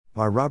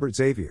By Robert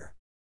Xavier.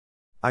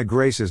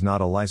 Grace is not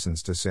a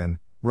license to sin,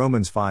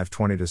 Romans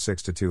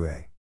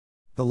 5:20-6-2a.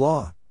 The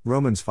law,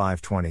 Romans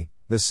 5:20,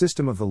 the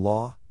system of the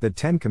law, the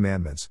 10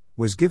 Commandments,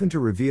 was given to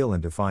reveal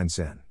and define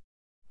sin.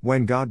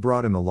 When God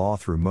brought in the law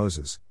through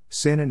Moses,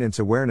 sin and its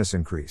awareness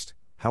increased.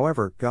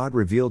 However, God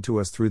revealed to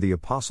us through the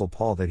Apostle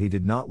Paul that He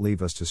did not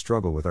leave us to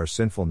struggle with our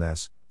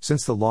sinfulness,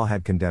 since the law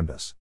had condemned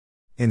us.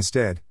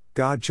 Instead,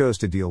 God chose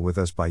to deal with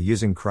us by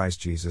using Christ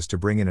Jesus to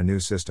bring in a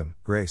new system,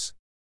 grace.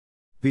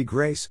 Be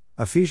grace,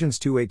 Ephesians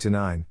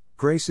 2:8-9,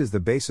 grace is the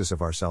basis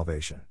of our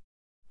salvation.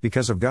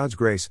 Because of God's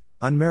grace,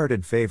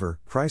 unmerited favor,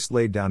 Christ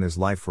laid down His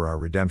life for our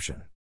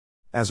redemption.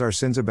 As our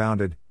sins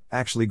abounded,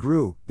 actually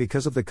grew,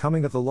 because of the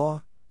coming of the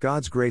law,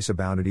 God's grace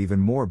abounded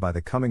even more by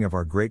the coming of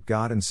our great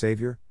God and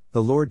Savior,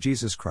 the Lord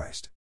Jesus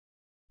Christ.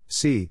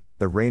 C.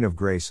 The reign of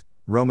grace,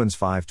 Romans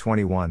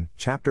 5:21.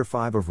 Chapter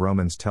 5 of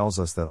Romans tells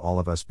us that all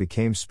of us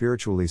became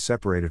spiritually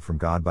separated from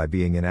God by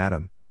being in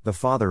Adam, the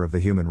father of the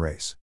human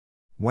race.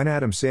 When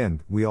Adam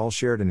sinned, we all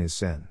shared in his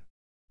sin.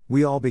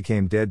 We all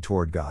became dead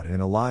toward God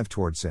and alive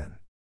toward sin.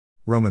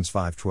 Romans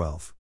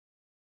 5:12.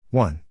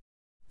 1.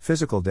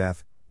 Physical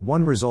death.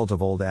 One result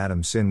of old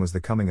Adam's sin was the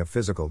coming of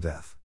physical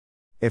death.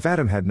 If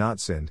Adam had not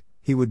sinned,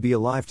 he would be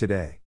alive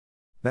today.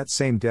 That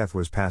same death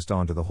was passed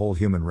on to the whole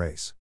human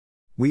race.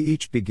 We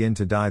each begin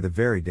to die the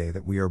very day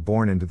that we are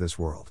born into this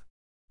world.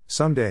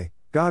 Someday,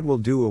 God will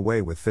do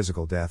away with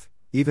physical death,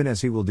 even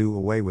as He will do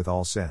away with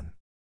all sin.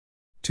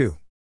 2.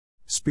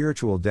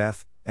 Spiritual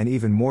death. An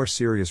even more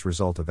serious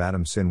result of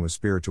Adam's sin was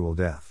spiritual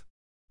death.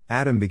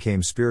 Adam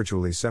became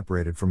spiritually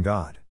separated from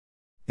God.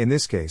 In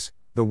this case,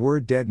 the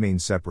word dead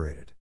means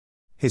separated.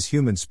 His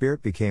human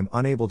spirit became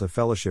unable to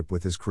fellowship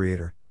with his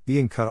Creator,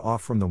 being cut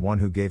off from the one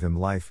who gave him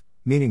life,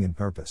 meaning and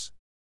purpose.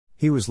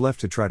 He was left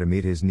to try to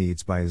meet his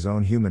needs by his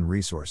own human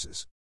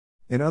resources.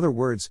 In other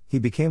words, he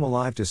became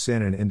alive to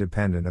sin and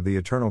independent of the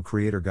eternal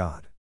Creator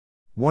God.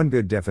 One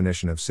good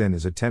definition of sin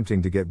is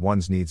attempting to get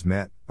one's needs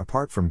met,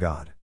 apart from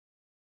God.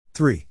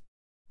 3.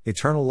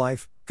 Eternal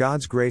life.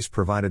 God's grace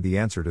provided the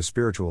answer to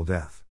spiritual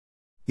death.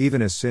 Even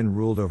as sin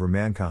ruled over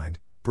mankind,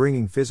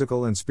 bringing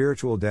physical and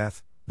spiritual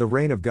death, the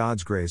reign of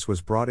God's grace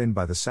was brought in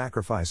by the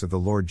sacrifice of the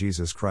Lord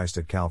Jesus Christ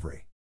at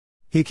Calvary.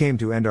 He came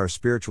to end our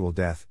spiritual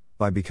death,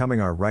 by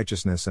becoming our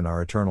righteousness and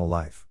our eternal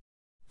life.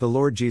 The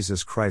Lord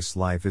Jesus Christ's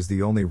life is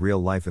the only real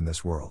life in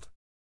this world.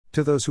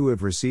 To those who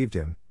have received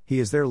Him, He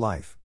is their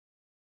life.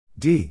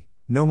 D.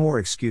 No more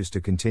excuse to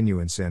continue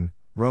in sin,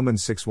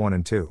 Romans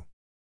 6:1-2.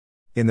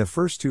 In the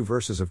first 2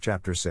 verses of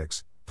chapter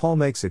 6, Paul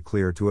makes it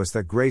clear to us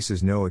that grace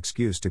is no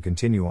excuse to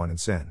continue on in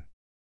sin.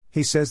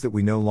 He says that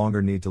we no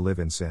longer need to live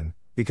in sin,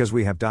 because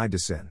we have died to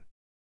sin.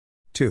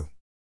 2.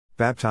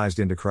 Baptized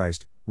into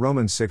Christ,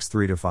 Romans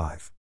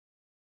 6:3-5.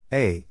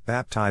 A.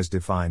 Baptized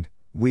defined,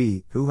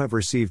 we, who have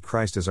received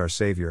Christ as our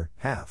Savior,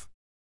 have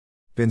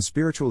been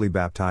spiritually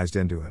baptized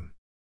into Him.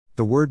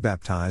 The word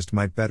baptized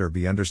might better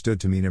be understood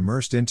to mean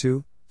immersed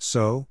into,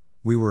 so,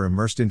 we were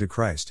immersed into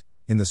Christ,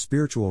 in the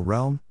spiritual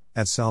realm,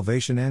 at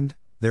salvation and,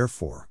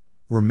 therefore,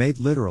 were made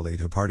literally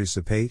to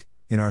participate,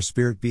 in our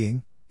spirit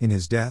being, in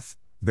His death,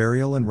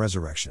 burial and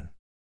resurrection.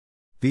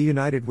 Be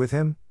united with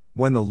Him.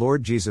 When the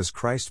Lord Jesus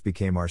Christ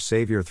became our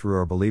Savior through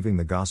our believing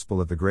the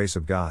gospel of the grace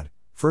of God,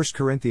 1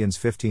 Corinthians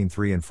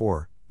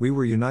 15:3-4, we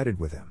were united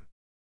with Him.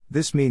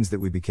 This means that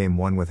we became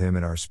one with Him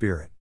in our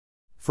spirit.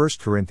 1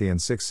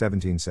 Corinthians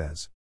 6:17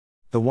 says,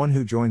 "The one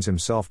who joins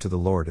himself to the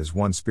Lord is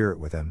one spirit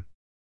with Him."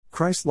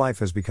 Christ's life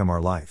has become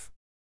our life.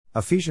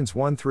 Ephesians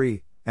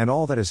 1:3, and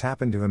all that has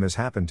happened to Him has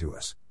happened to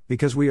us,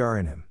 because we are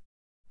in Him.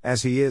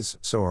 As He is,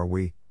 so are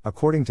we,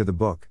 according to the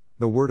book,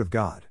 the Word of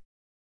God.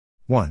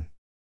 1.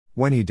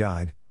 When He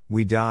died,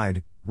 we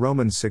died,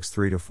 Romans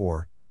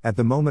 6:3-4. At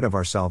the moment of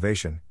our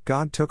salvation,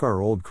 God took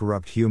our old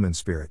corrupt human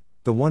spirit,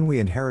 the one we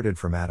inherited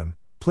from Adam,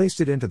 placed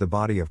it into the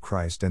body of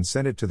Christ and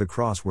sent it to the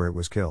cross where it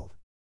was killed.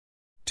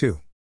 2.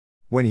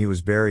 When He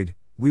was buried,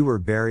 we were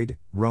buried,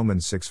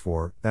 Romans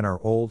 6:4, then our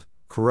old,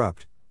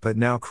 corrupt, but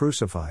now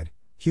crucified,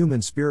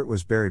 human spirit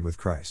was buried with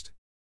Christ.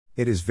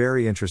 It is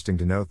very interesting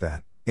to note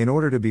that, in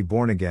order to be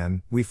born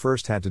again, we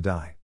first had to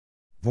die.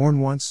 Born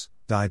once,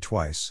 die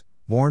twice,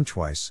 born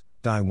twice,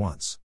 die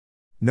once.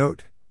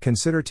 Note,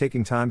 consider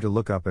taking time to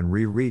look up and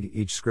reread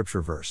each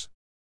scripture verse.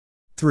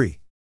 3.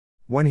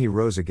 When He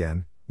rose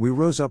again, we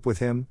rose up with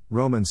Him,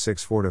 Romans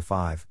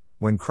 6:4-5,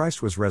 when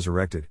Christ was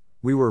resurrected,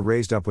 we were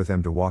raised up with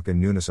Him to walk in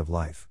newness of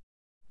life.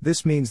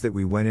 This means that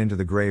we went into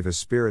the grave as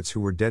spirits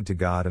who were dead to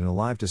God and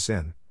alive to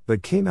sin,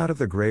 but came out of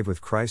the grave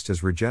with Christ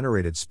as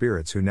regenerated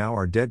spirits who now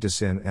are dead to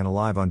sin and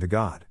alive unto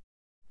God.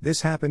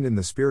 This happened in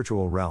the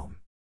spiritual realm.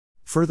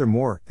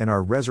 Furthermore, in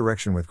our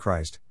resurrection with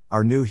Christ,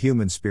 our new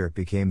human spirit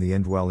became the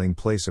indwelling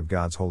place of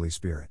God's Holy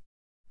Spirit.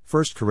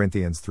 1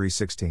 Corinthians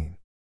 3:16.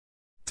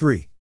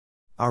 3.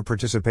 Our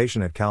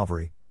participation at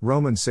Calvary,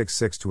 Romans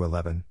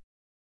 6:6-11.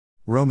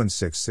 Romans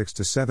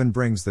 6:6-7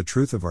 brings the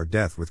truth of our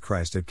death with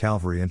Christ at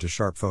Calvary into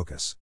sharp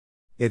focus.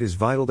 It is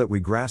vital that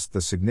we grasp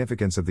the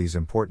significance of these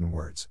important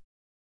words.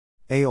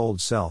 A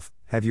old self.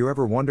 Have you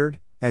ever wondered,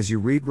 as you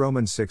read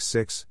Romans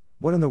 6:6,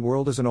 what in the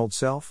world is an old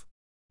self?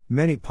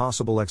 Many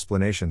possible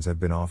explanations have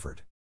been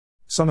offered.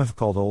 Some have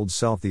called old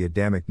self the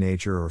Adamic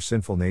nature or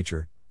sinful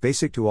nature,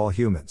 basic to all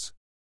humans.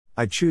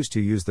 I choose to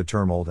use the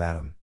term old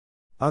Adam.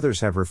 Others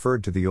have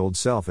referred to the old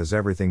self as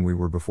everything we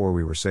were before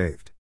we were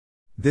saved.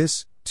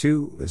 This,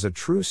 too, is a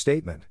true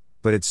statement,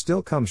 but it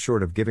still comes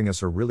short of giving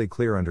us a really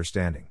clear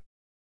understanding.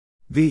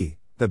 The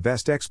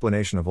best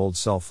explanation of old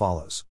self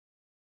follows.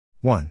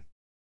 1.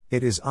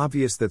 It is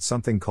obvious that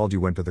something called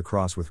you went to the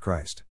cross with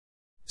Christ.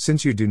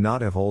 Since you do not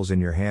have holes in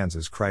your hands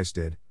as Christ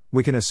did,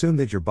 we can assume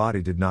that your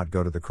body did not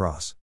go to the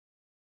cross.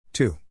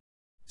 2.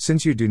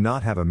 Since you do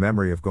not have a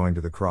memory of going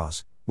to the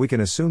cross, we can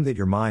assume that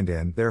your mind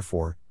and,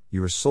 therefore,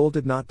 your soul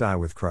did not die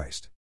with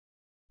Christ.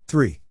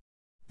 3.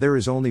 There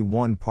is only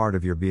one part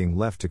of your being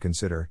left to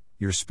consider,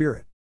 your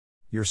spirit.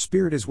 Your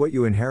spirit is what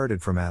you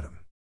inherited from Adam.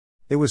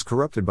 It was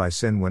corrupted by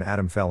sin when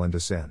Adam fell into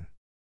sin.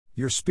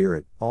 Your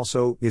spirit,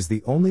 also, is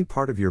the only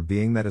part of your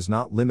being that is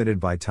not limited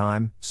by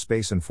time,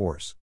 space and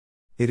force.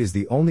 It is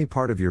the only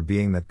part of your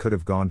being that could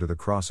have gone to the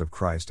cross of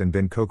Christ and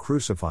been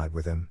co-crucified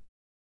with him.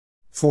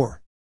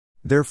 4.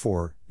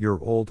 Therefore, your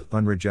old,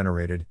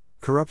 unregenerated,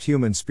 corrupt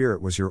human spirit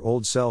was your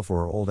old self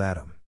or old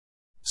Adam.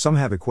 Some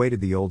have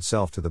equated the old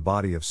self to the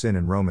body of sin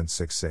in Romans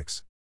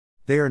 6:6.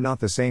 They are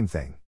not the same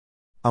thing.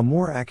 A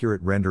more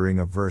accurate rendering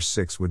of verse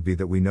 6 would be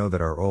that we know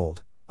that our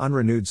old,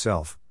 unrenewed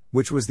self,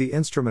 which was the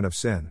instrument of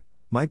sin,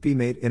 might be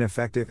made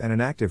ineffective and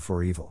inactive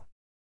for evil.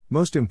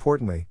 Most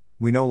importantly,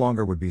 we no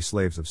longer would be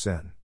slaves of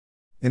sin.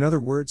 In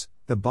other words,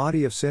 the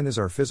body of sin is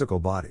our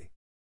physical body.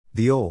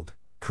 The old,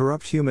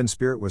 corrupt human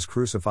spirit was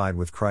crucified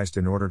with Christ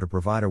in order to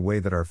provide a way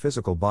that our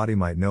physical body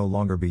might no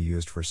longer be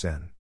used for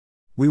sin.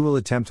 We will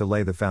attempt to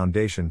lay the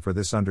foundation for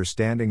this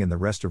understanding in the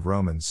rest of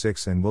Romans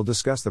 6 and will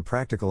discuss the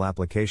practical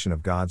application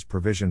of God's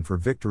provision for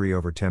victory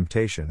over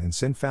temptation and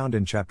sin found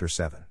in chapter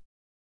 7.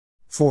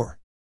 4.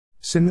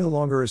 Sin no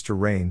longer is to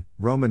reign,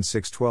 Romans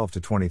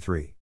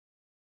 6:12-23.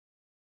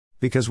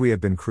 Because we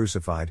have been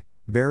crucified,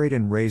 buried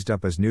and raised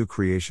up as new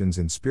creations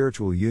in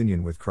spiritual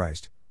union with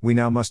Christ, we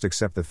now must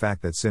accept the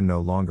fact that sin no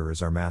longer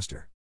is our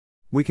master.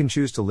 We can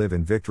choose to live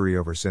in victory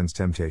over sin's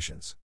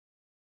temptations.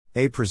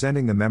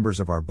 Presenting the members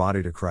of our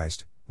body to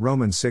Christ,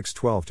 Romans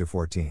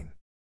 6:12-14.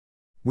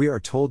 We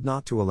are told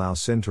not to allow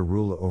sin to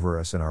rule over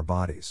us in our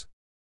bodies.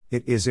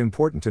 It is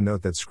important to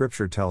note that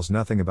Scripture tells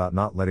nothing about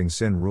not letting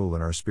sin rule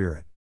in our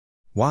spirit.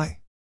 Why?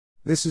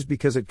 This is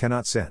because it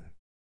cannot sin.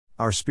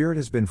 Our spirit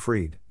has been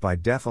freed, by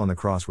death on the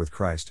cross with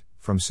Christ,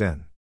 from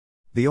sin.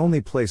 The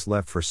only place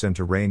left for sin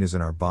to reign is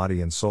in our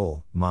body and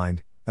soul,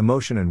 mind,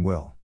 emotion and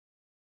will.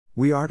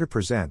 We are to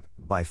present,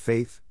 by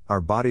faith, our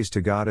bodies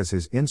to God as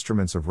His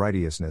instruments of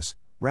righteousness,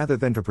 rather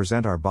than to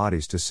present our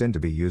bodies to sin to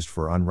be used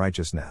for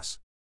unrighteousness.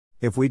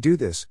 If we do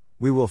this,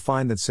 we will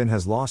find that sin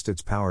has lost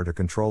its power to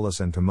control us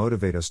and to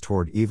motivate us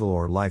toward evil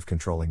or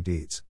life-controlling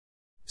deeds.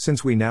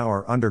 Since we now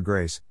are under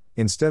grace,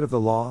 instead of the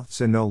law,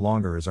 sin no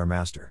longer is our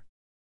master.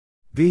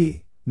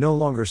 No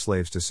longer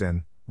slaves to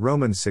sin,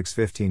 Romans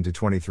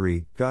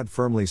 6:15-23, God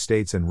firmly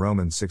states in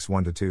Romans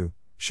 6:1-2,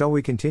 shall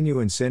we continue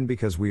in sin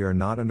because we are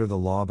not under the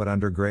law but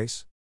under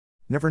grace?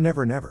 Never,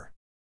 never, never.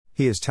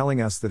 He is telling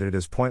us that it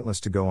is pointless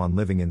to go on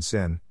living in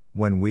sin,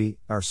 when we,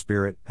 our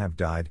spirit, have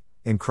died,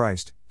 in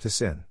Christ, to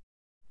sin.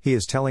 He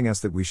is telling us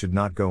that we should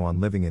not go on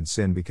living in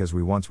sin because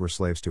we once were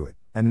slaves to it,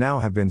 and now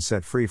have been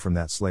set free from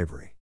that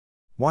slavery.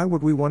 Why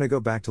would we want to go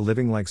back to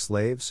living like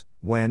slaves,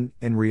 when,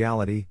 in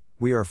reality,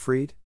 we are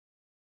freed?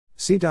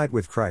 Died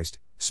with Christ,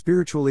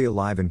 spiritually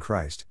alive in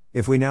Christ.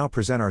 If we now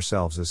present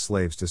ourselves as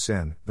slaves to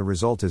sin, the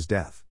result is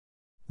death.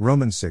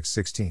 Romans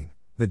 6:16.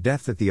 The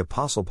death that the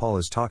Apostle Paul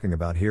is talking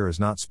about here is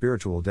not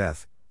spiritual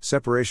death,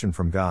 separation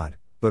from God,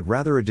 but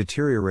rather a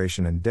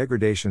deterioration and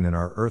degradation in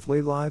our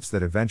earthly lives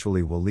that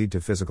eventually will lead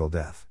to physical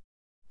death.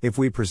 If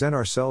we present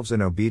ourselves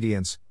in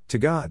obedience to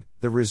God,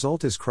 the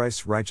result is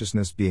Christ's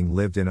righteousness being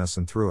lived in us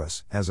and through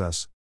us, as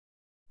us.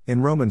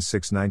 In Romans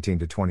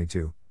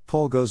 6:19-22,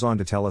 Paul goes on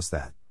to tell us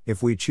that,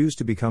 if we choose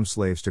to become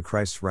slaves to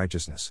Christ's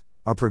righteousness,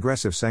 a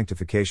progressive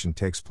sanctification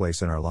takes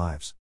place in our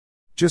lives.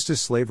 Just as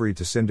slavery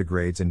to sin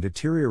degrades and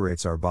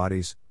deteriorates our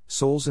bodies,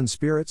 souls and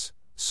spirits,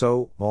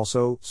 so,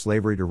 also,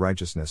 slavery to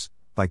righteousness,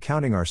 by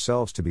counting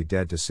ourselves to be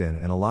dead to sin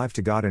and alive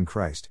to God in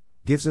Christ,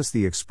 gives us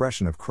the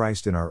expression of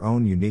Christ in our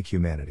own unique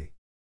humanity.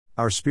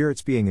 Our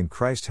spirits being in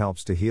Christ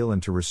helps to heal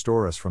and to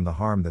restore us from the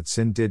harm that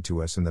sin did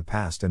to us in the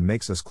past and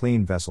makes us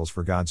clean vessels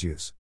for God's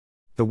use.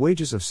 The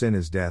wages of sin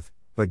is death,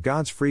 but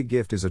God's free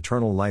gift is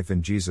eternal life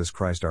in Jesus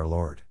Christ our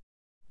Lord.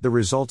 The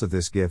result of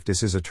this gift is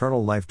His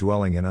eternal life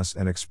dwelling in us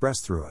and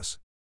expressed through us.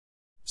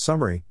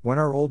 Summary: when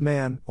our old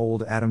man,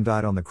 old Adam,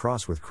 died on the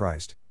cross with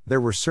Christ,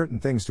 there were certain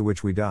things to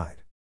which we died.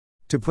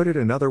 To put it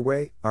another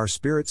way, our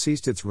spirit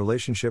ceased its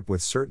relationship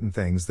with certain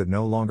things that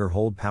no longer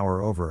hold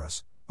power over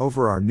us,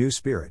 over our new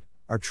spirit,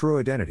 our true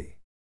identity.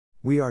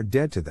 We are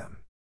dead to them.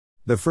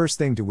 The first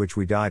thing to which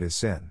we died is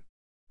sin.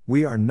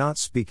 We are not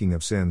speaking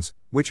of sins,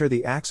 which are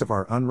the acts of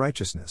our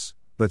unrighteousness,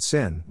 but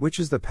sin, which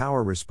is the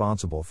power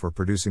responsible for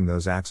producing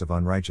those acts of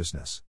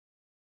unrighteousness.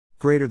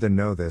 Greater than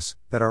know this,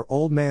 that our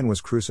old man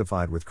was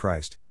crucified with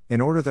Christ,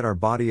 in order that our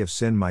body of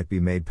sin might be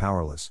made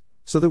powerless,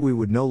 so that we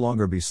would no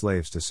longer be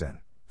slaves to sin,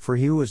 for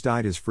he who has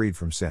died is freed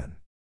from sin.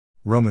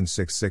 Romans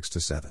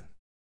 6:6-7.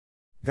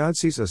 God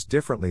sees us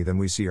differently than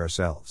we see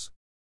ourselves.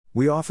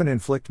 We often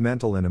inflict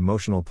mental and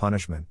emotional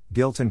punishment,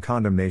 guilt and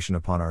condemnation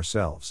upon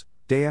ourselves,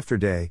 day after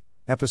day,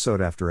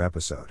 episode after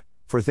episode,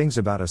 for things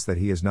about us that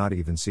he is not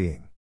even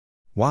seeing.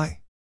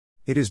 Why?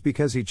 It is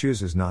because he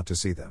chooses not to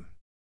see them.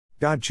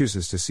 God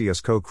chooses to see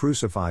us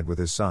co-crucified with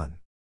his Son.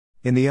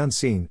 In the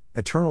unseen,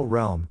 eternal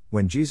realm,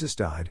 when Jesus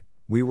died,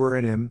 we were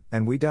in him,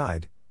 and we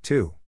died,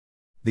 too.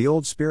 The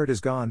old spirit is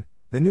gone,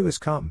 the new has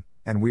come,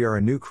 and we are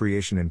a new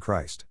creation in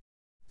Christ.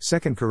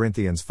 2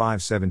 Corinthians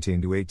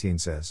 5:17-18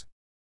 says,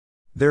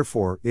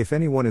 "Therefore, if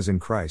anyone is in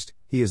Christ,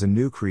 he is a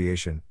new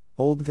creation,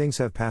 old things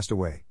have passed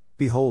away,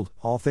 behold,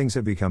 all things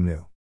have become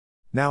new.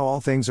 Now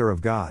all things are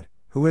of God,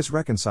 who has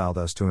reconciled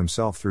us to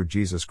himself through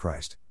Jesus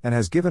Christ, and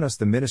has given us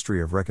the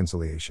ministry of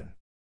reconciliation."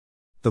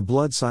 The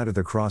blood side of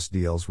the cross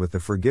deals with the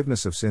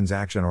forgiveness of sin's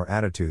action or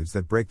attitudes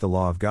that break the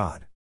law of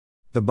God.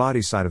 The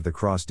body side of the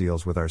cross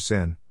deals with our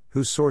sin,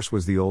 whose source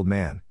was the old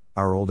man,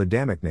 our old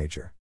Adamic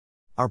nature.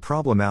 Our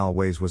problem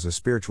always was a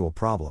spiritual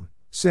problem,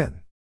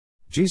 sin.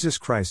 Jesus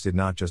Christ did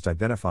not just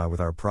identify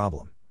with our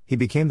problem, he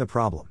became the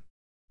problem.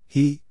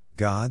 He,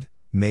 God,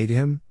 made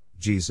him,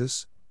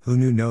 Jesus, who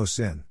knew no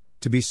sin,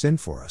 to be sin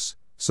for us,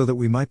 so that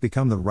we might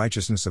become the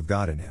righteousness of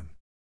God in him.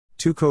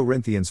 2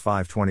 Corinthians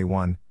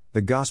 5:21,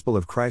 the gospel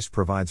of Christ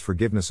provides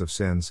forgiveness of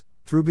sins,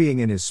 through being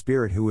in his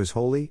Spirit who is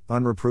holy,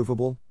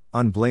 unreprovable,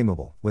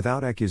 unblameable,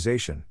 without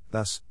accusation,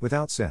 thus,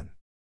 without sin.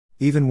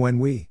 Even when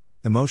we,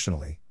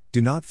 emotionally,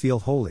 do not feel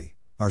holy,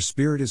 our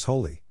spirit is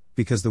holy,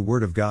 because the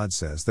Word of God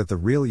says that the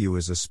real you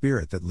is a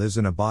spirit that lives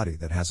in a body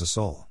that has a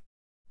soul.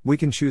 We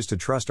can choose to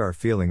trust our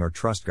feeling or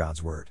trust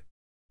God's Word.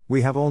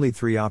 We have only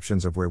three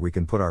options of where we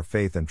can put our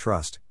faith and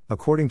trust,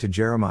 according to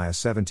Jeremiah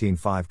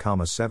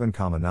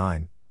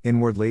 17:5-7-9,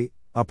 inwardly,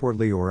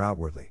 upwardly or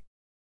outwardly.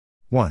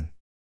 1.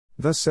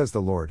 Thus says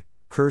the Lord,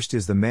 cursed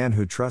is the man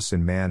who trusts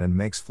in man and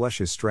makes flesh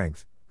his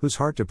strength, whose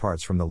heart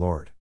departs from the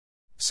Lord.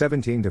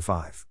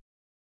 17-5.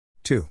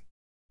 2.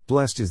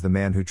 Blessed is the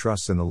man who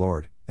trusts in the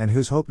Lord, and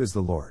whose hope is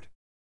the Lord.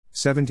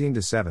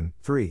 17-7.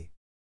 3.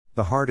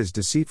 The heart is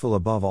deceitful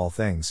above all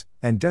things,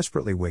 and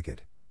desperately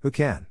wicked, who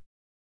can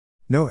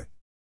know it?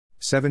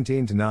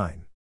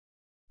 17-9.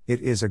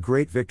 It is a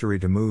great victory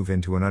to move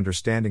into an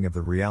understanding of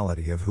the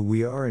reality of who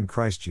we are in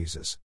Christ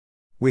Jesus.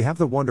 We have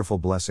the wonderful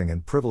blessing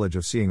and privilege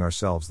of seeing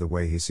ourselves the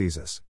way he sees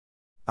us.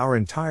 Our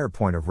entire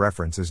point of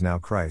reference is now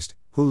Christ,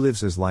 who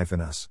lives his life in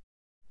us.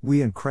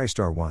 We and Christ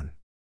are one.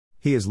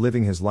 He is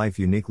living his life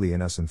uniquely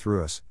in us and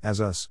through us,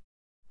 as us.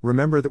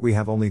 Remember that we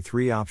have only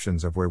three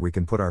options of where we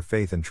can put our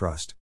faith and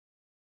trust.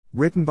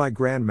 Written by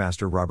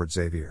Grandmaster Robert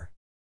Xavier.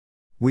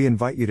 We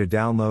invite you to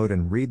download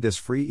and read this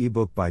free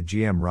ebook by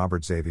GM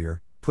Robert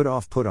Xavier, Put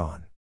Off Put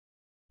On.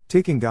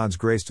 Taking God's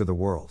Grace to the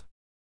World.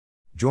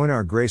 Join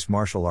our Grace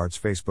Martial Arts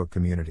Facebook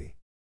community.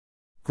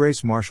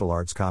 Grace Martial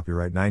Arts,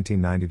 copyright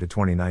 1990 to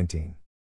 2019.